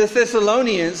with the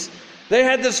Thessalonians, they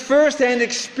had this first-hand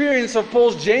experience of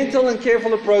Paul's gentle and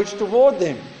careful approach toward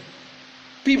them.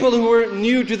 People who were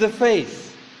new to the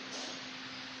faith.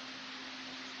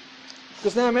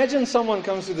 Because now imagine someone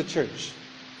comes to the church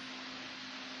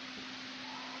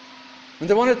and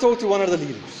they want to talk to one of the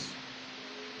leaders.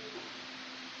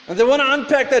 And they want to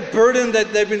unpack that burden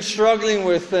that they've been struggling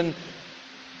with, and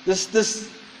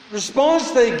this response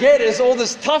they get is all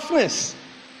this toughness.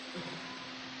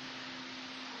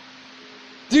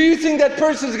 Do you think that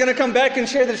person is going to come back and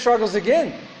share their struggles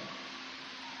again?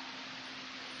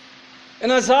 In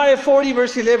Isaiah 40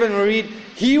 verse 11 we read,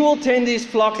 He will tend His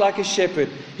flock like a shepherd.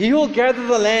 He will gather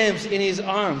the lambs in His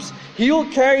arms. He will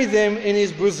carry them in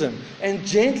His bosom and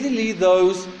gently lead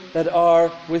those that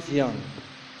are with young.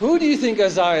 Who do you think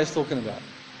Isaiah is talking about?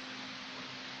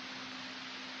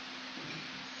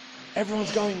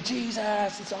 Everyone's going,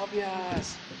 Jesus, it's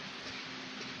obvious.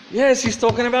 Yes, he's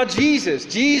talking about Jesus.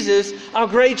 Jesus, our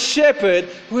great shepherd,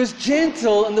 who is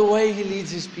gentle in the way he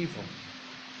leads his people.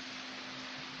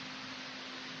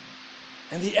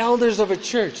 And the elders of a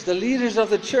church, the leaders of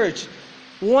the church,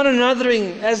 one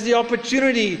anothering as the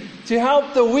opportunity to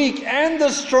help the weak and the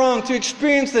strong to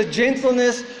experience the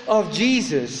gentleness of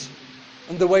Jesus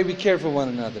and the way we care for one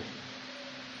another.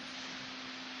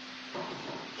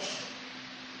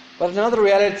 But another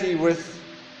reality with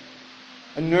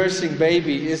a nursing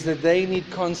baby is that they need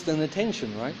constant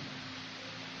attention, right?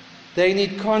 They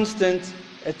need constant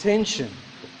attention.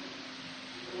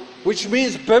 Which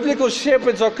means biblical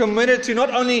shepherds are committed to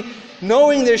not only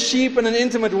knowing their sheep in an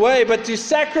intimate way, but to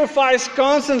sacrifice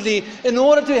constantly in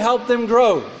order to help them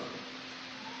grow.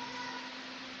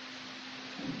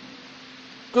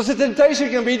 Because the temptation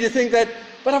can be to think that,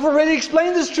 but I've already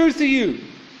explained this truth to you.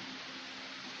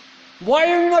 Why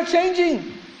are you not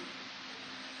changing?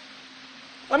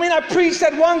 I mean, I preached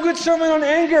that one good sermon on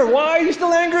anger. Why are you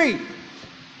still angry?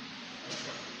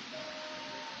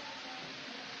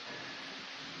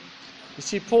 You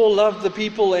see, Paul loved the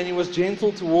people and he was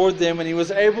gentle toward them, and he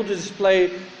was able to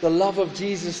display the love of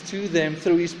Jesus to them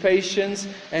through his patience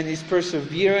and his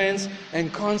perseverance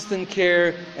and constant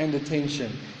care and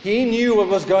attention. He knew what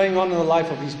was going on in the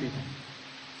life of these people.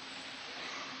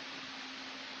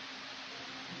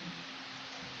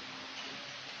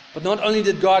 But not only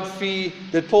did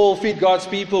Paul feed God's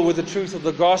people with the truth of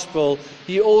the gospel,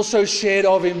 he also shared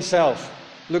of himself.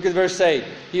 Look at verse 8.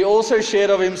 He also shared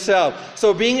of himself.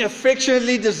 So being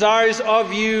affectionately desirous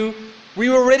of you, we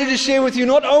were ready to share with you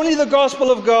not only the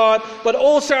gospel of God, but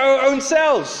also our own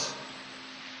selves,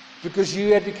 because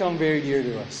you had become very dear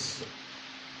to us.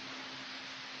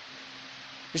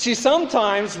 You see,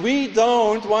 sometimes we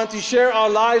don't want to share our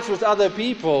lives with other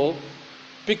people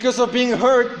because of being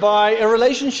hurt by a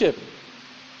relationship.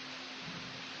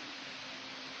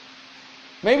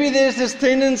 Maybe there's this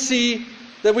tendency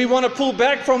that we want to pull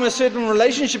back from a certain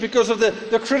relationship because of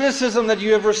the criticism that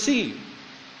you have received.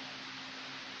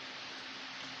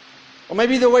 Or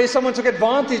maybe the way someone took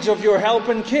advantage of your help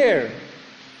and care.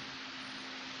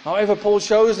 However, Paul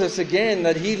shows us again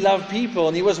that he loved people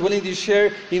and he was willing to share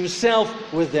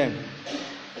himself with them.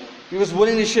 He was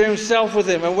willing to share himself with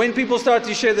them. And when people start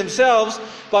to share themselves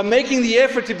by making the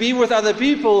effort to be with other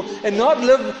people and not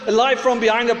live a life from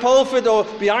behind a pulpit or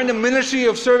behind a ministry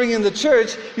of serving in the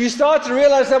church, you start to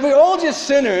realize that we're all just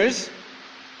sinners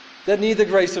that need the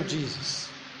grace of Jesus.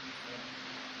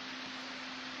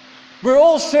 We're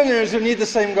all sinners who need the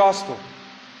same gospel.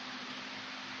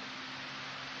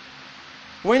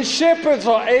 When shepherds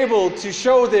are able to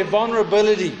show their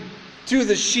vulnerability to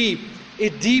the sheep,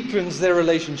 it deepens their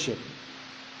relationship.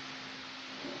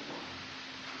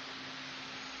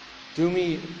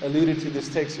 Dumi alluded to this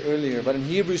text earlier, but in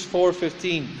Hebrews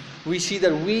 4:15, we see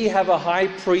that we have a high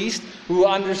priest who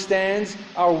understands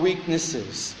our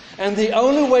weaknesses. And the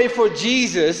only way for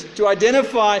Jesus to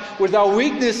identify with our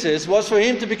weaknesses was for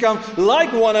him to become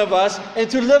like one of us and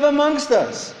to live amongst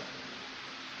us.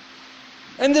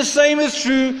 And the same is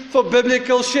true for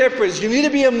biblical shepherds. You need to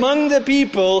be among the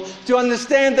people to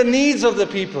understand the needs of the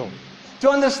people, to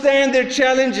understand their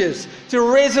challenges, to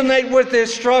resonate with their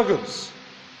struggles.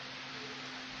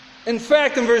 In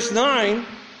fact, in verse 9,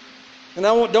 and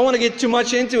I don't want to get too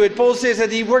much into it, Paul says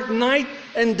that he worked night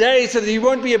and day so that he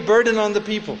won't be a burden on the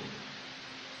people.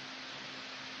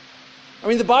 I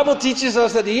mean, the Bible teaches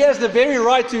us that he has the very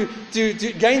right to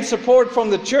gain support from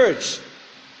the church.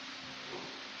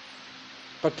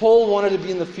 But Paul wanted to be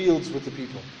in the fields with the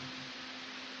people.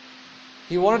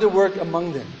 He wanted to work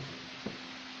among them.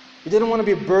 He didn't want to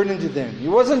be a burden to them. He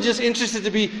wasn't just interested to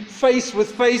be face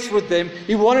with them.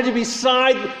 He wanted to be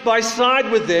side by side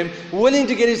with them, willing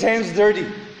to get his hands dirty.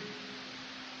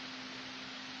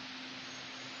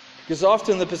 Because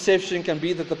often the perception can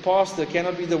be that the pastor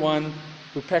cannot be the one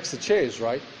who packs the chairs,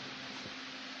 right?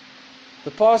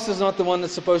 The pastor is not the one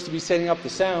that's supposed to be setting up the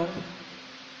sound.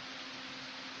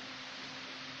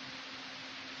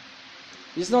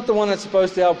 He's not the one that's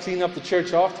supposed to help clean up the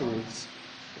church afterwards.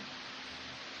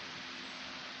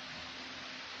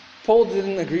 Paul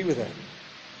didn't agree with that.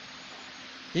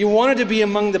 He wanted to be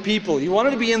among the people. He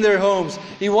wanted to be in their homes.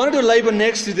 He wanted to labor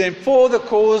next to them for the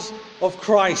cause of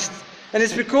Christ. And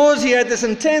it's because he had this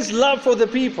intense love for the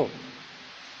people.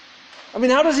 I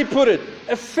mean, how does he put it?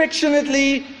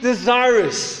 Affectionately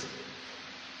desirous.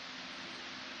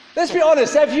 Let's be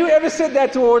honest. Have you ever said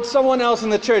that towards someone else in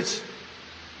the church?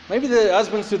 Maybe the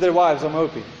husbands to their wives, I'm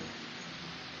hoping.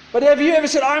 But have you ever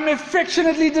said, I'm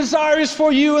affectionately desirous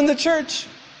for you in the church?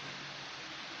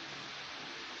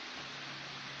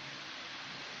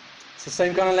 It's the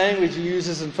same kind of language he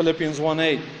uses in Philippians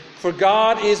 1:8. For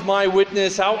God is my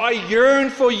witness, how I yearn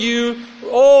for you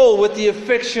all with the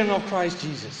affection of Christ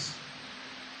Jesus.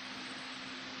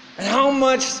 And how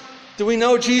much do we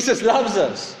know Jesus loves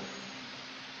us?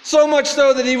 So much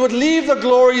so that he would leave the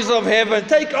glories of heaven,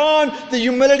 take on the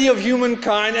humility of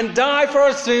humankind, and die for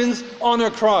our sins on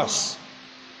a cross.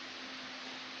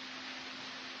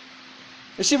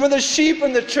 You see, when the sheep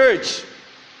in the church,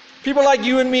 people like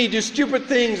you and me, do stupid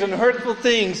things and hurtful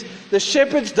things, the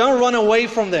shepherds don't run away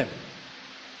from them.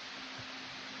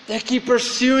 They keep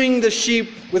pursuing the sheep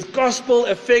with gospel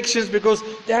affections because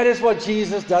that is what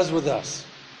Jesus does with us.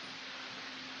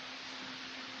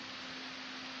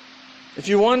 If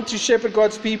you want to shepherd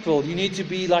God's people, you need to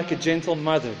be like a gentle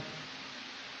mother.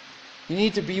 You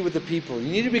need to be with the people. You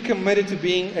need to be committed to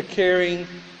being a caring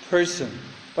person.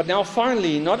 But now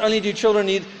finally, not only do children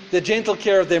need the gentle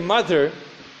care of their mother,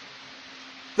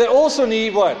 they also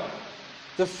need what?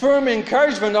 The firm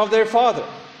encouragement of their father.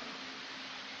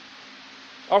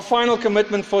 Our final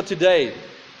commitment for today.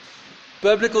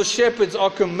 Biblical shepherds are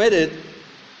committed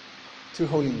to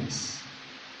holiness.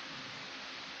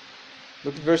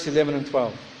 Look at verse 11 and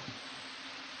 12.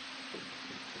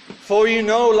 For you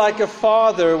know, like a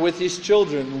father with his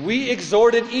children, we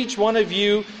exhorted each one of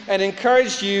you and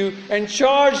encouraged you and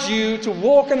charged you to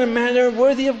walk in a manner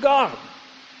worthy of God,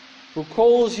 who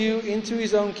calls you into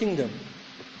his own kingdom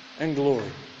and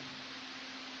glory.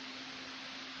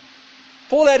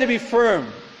 Paul had to be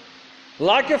firm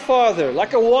like a father,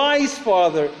 like a wise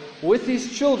father with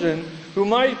his children who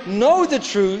might know the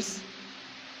truth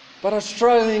but are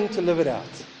struggling to live it out.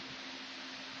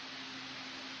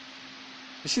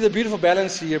 You see the beautiful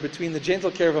balance here between the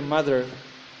gentle care of a mother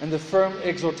and the firm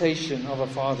exhortation of a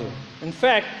father. In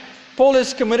fact, Paul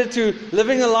is committed to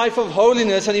living a life of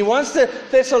holiness, and he wants the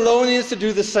Thessalonians to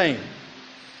do the same.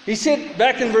 He said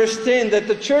back in verse 10 that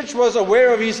the church was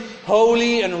aware of his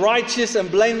holy and righteous and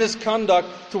blameless conduct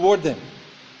toward them.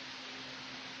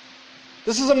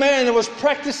 This is a man that was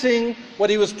practicing what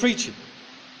he was preaching.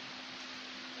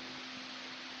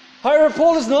 However,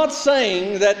 Paul is not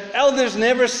saying that elders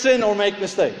never sin or make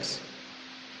mistakes.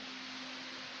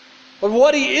 But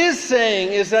what he is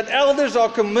saying is that elders are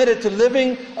committed to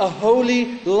living a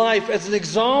holy life as an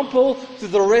example to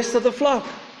the rest of the flock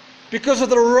because of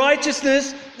the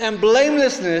righteousness and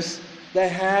blamelessness they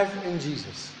have in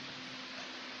Jesus.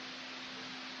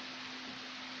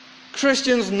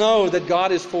 Christians know that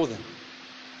God is for them.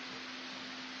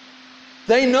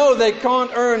 They know they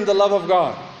can't earn the love of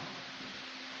God.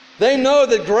 They know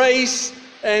that grace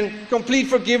and complete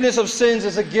forgiveness of sins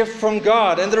is a gift from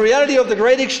God. And the reality of the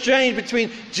great exchange between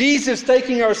Jesus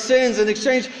taking our sins in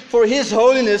exchange for His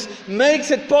holiness makes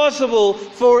it possible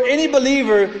for any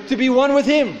believer to be one with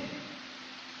Him.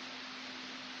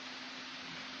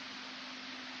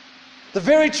 The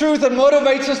very truth that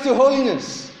motivates us to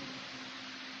holiness.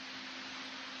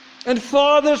 And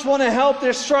fathers want to help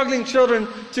their struggling children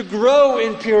to grow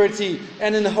in purity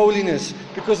and in holiness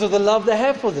because of the love they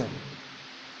have for them.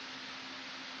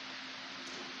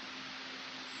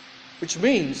 Which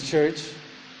means, church,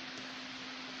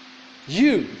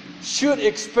 you should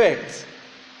expect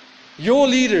your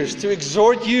leaders to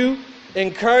exhort you,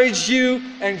 encourage you,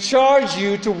 and charge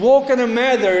you to walk in a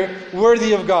manner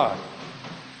worthy of God.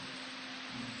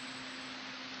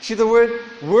 See, the word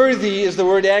worthy is the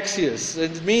word axios.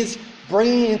 It means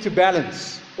bringing into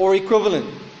balance or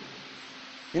equivalent.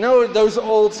 You know those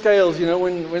old scales,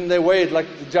 when they weigh it, like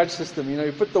the judge system,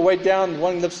 you put the weight down,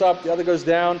 one lifts up, the other goes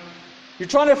down. You're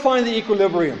trying to find the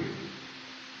equilibrium.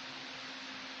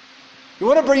 You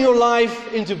want to bring your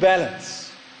life into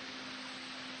balance.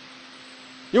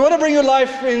 You want to bring your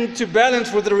life into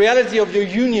balance with the reality of your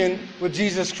union with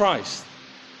Jesus Christ.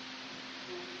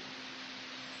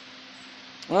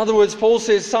 In other words, Paul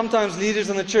says sometimes leaders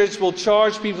in the church will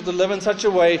charge people to live in such a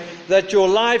way that your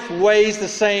life weighs the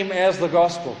same as the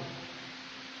gospel.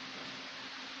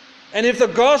 And if the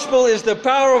gospel is the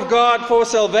power of God for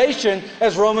salvation,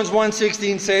 as Romans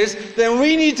 1:16 says, then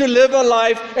we need to live a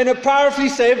life in a powerfully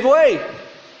saved way.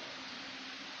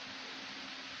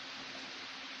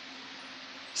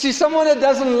 See, someone that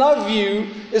doesn't love you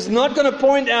is not going to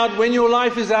point out when your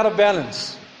life is out of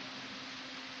balance.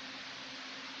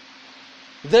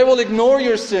 They will ignore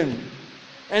your sin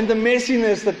and the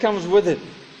messiness that comes with it.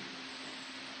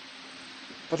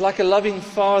 But like a loving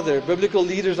father, biblical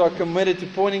leaders are committed to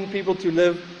pointing people to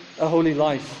live a holy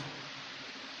life.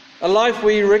 A life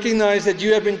where you recognize that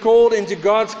you have been called into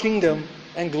God's kingdom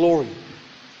and glory.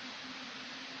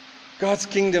 God's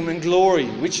kingdom and glory,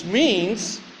 which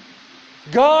means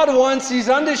God wants His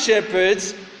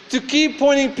under-shepherds to keep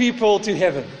pointing people to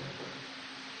heaven.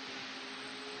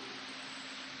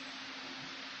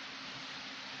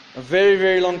 A very,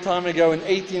 very long time ago, in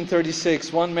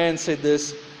 1836, one man said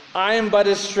this: "I am but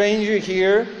a stranger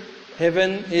here,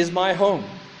 heaven is my home.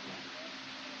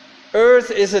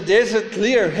 Earth is a desert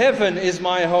clear, heaven is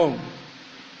my home.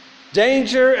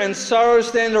 Danger and sorrow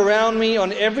stand around me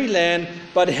on every land,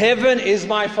 but heaven is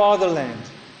my fatherland."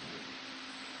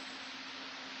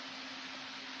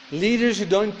 Leaders who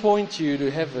don't point you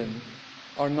to heaven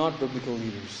are not biblical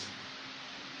leaders.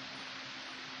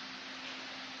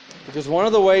 Because one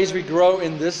of the ways we grow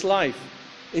in this life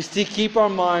is to keep our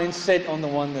minds set on the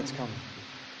one that's coming.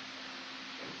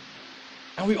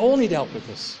 And we all need help with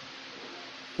this.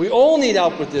 We all need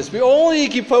help with this. We all need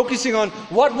to keep focusing on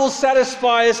what will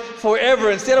satisfy us forever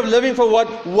instead of living for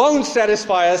what won't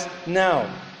satisfy us now.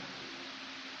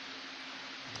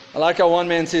 I like how one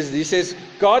man says, he says,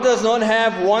 God does not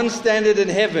have one standard in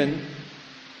heaven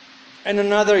and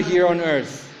another here on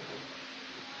earth.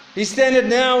 His standard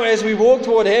now as we walk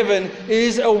toward heaven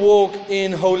is a walk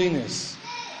in holiness.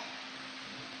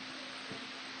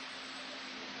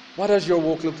 What does your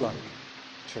walk look like,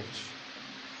 church?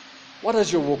 What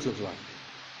does your walk look like?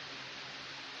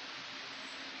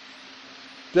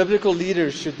 Biblical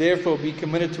leaders should therefore be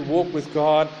committed to walk with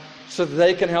God so that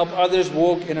they can help others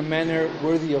walk in a manner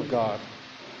worthy of God.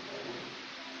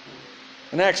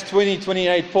 In Acts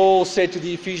 20:28, Paul said to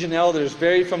the Ephesian elders,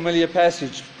 very familiar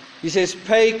passage, he says,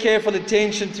 "Pay careful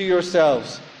attention to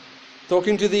yourselves,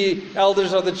 talking to the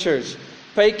elders of the church,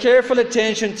 pay careful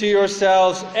attention to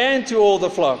yourselves and to all the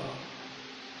flock,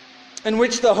 in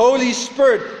which the Holy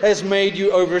Spirit has made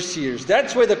you overseers.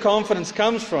 That's where the confidence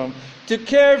comes from, to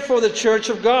care for the church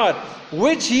of God,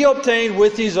 which He obtained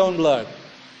with His own blood.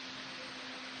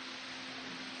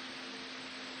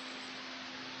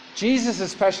 Jesus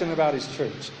is passionate about His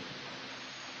church.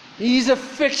 He's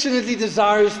affectionately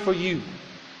desirous for you.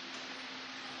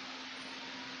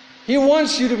 He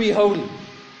wants you to be holy,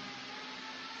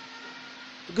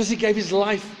 because He gave His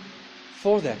life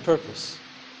for that purpose.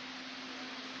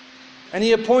 And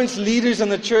He appoints leaders in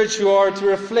the church who are to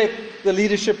reflect the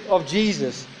leadership of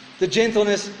Jesus, the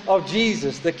gentleness of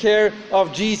Jesus, the care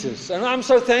of Jesus. And I'm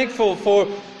so thankful for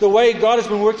the way God has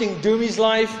been working in Dumi's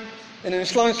life and in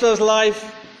Slangsla's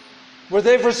life, where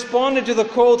they've responded to the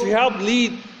call to help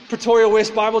lead Pretoria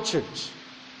West Bible Church.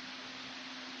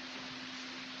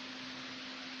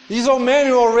 These are men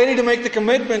who are ready to make the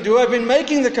commitment, who have been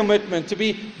making the commitment to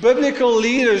be biblical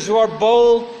leaders who are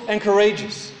bold and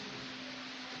courageous,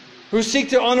 who seek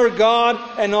to honor God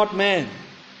and not man,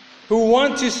 who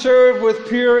want to serve with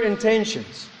pure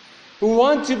intentions, who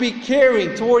want to be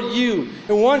caring toward you,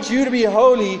 who want you to be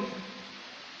holy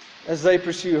as they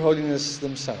pursue holiness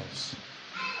themselves.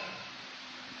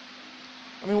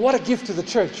 I mean, what a gift to the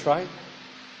church, right?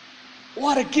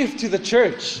 What a gift to the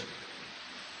church.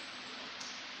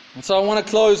 And so I want to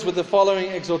close with the following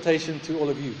exhortation to all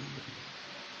of you.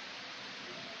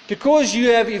 Because you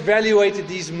have evaluated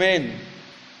these men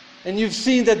and you've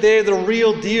seen that they're the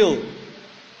real deal,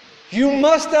 you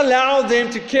must allow them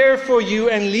to care for you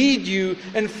and lead you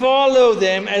and follow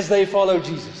them as they follow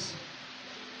Jesus.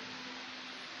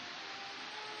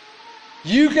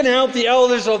 You can help the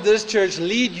elders of this church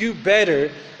lead you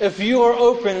better if you are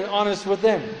open and honest with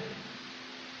them.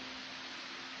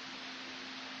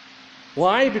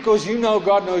 Why? Because you know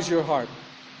God knows your heart.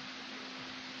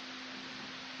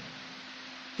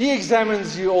 He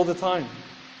examines you all the time.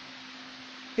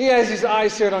 He has His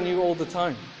eyes set on you all the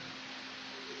time.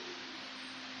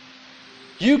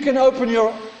 You can open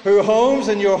your homes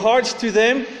and your hearts to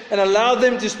them and allow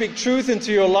them to speak truth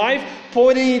into your life,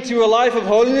 pointing you to a life of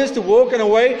holiness, to walk in a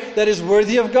way that is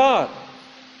worthy of God.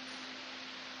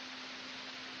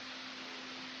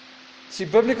 See,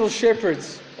 biblical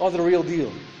shepherds are the real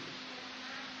deal.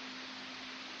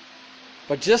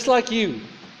 But just like you,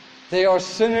 they are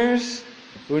sinners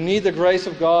who need the grace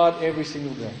of God every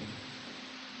single day.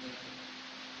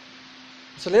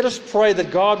 So let us pray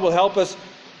that God will help us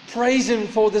praise Him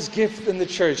for this gift in the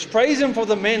church. Praise Him for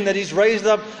the men that He's raised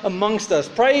up amongst us.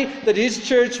 Pray that His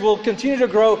church will continue to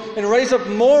grow and raise up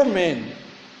more men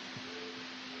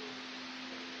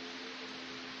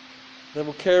that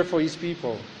will care for His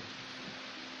people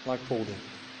like Paul did,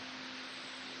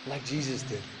 like Jesus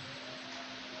did.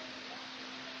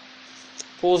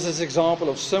 Paul's this example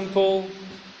of simple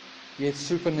yet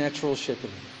supernatural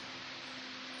shepherding.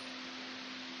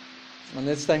 And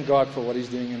let's thank God for what He's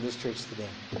doing in this church today.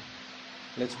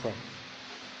 Let's pray.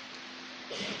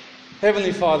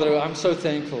 Heavenly Father, I'm so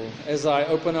thankful as I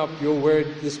open up Your Word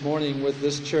this morning with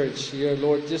this church here,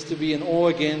 Lord, just to be in awe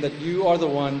again that You are the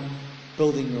one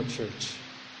building Your church.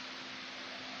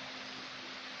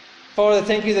 Father,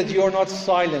 thank You that You are not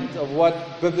silent of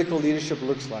what biblical leadership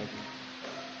looks like.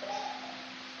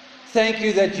 Thank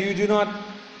You that You do not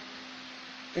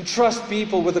entrust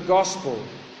people with a gospel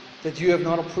that You have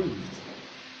not approved.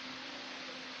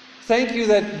 Thank You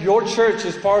that Your church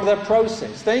is part of that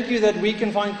process. Thank You that we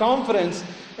can find confidence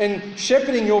in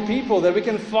shepherding Your people, that we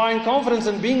can find confidence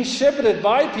in being shepherded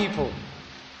by people.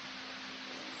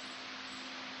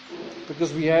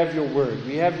 Because we have Your Word,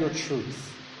 we have Your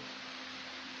truth.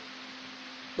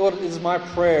 Lord, it is my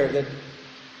prayer that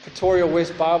Pretoria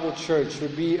West Bible Church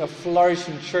would be a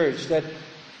flourishing church that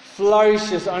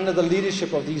flourishes under the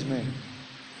leadership of these men.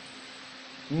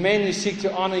 Men who seek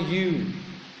to honor You,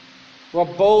 who are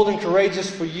bold and courageous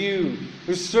for You,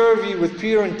 who serve You with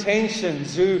pure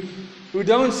intentions, who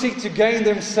don't seek to gain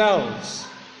themselves.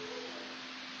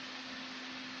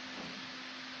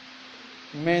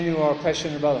 Men who are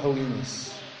passionate about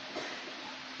holiness.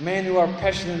 Men who are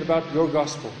passionate about Your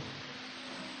gospel.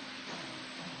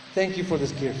 Thank You for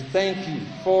this gift. Thank You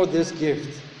for this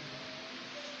gift.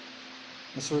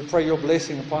 And so we pray Your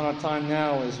blessing upon our time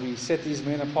now as we set these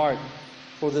men apart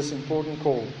for this important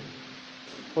call,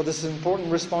 for this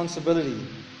important responsibility.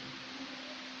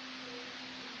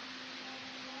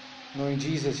 Knowing,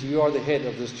 Jesus, You are the head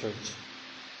of this church.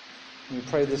 And we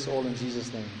pray this all in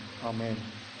Jesus' name. Amen.